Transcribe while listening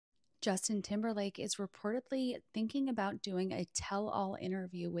Justin Timberlake is reportedly thinking about doing a tell all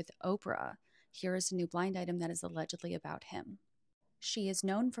interview with Oprah. Here is a new blind item that is allegedly about him. She is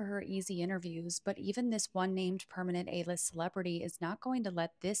known for her easy interviews, but even this one named permanent A-list celebrity is not going to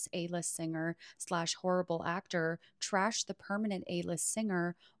let this A-list singer slash horrible actor trash the permanent A-list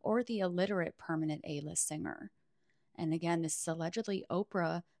singer or the illiterate permanent A-list singer. And again, this is allegedly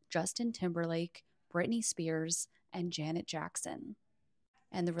Oprah, Justin Timberlake, Britney Spears, and Janet Jackson.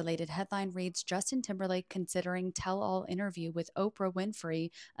 And the related headline reads Justin Timberlake considering tell all interview with Oprah Winfrey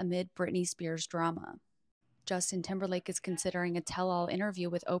amid Britney Spears drama. Justin Timberlake is considering a tell all interview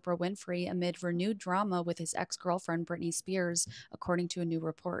with Oprah Winfrey amid renewed drama with his ex girlfriend Britney Spears, according to a new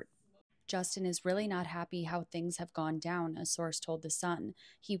report. Justin is really not happy how things have gone down, a source told The Sun.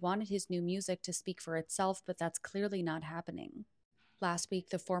 He wanted his new music to speak for itself, but that's clearly not happening. Last week,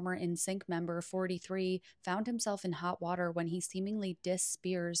 the former NSYNC member, 43, found himself in hot water when he seemingly dissed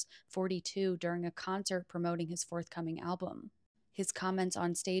Spears, 42, during a concert promoting his forthcoming album. His comments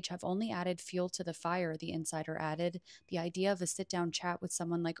on stage have only added fuel to the fire, the insider added. The idea of a sit-down chat with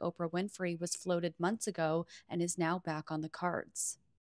someone like Oprah Winfrey was floated months ago and is now back on the cards.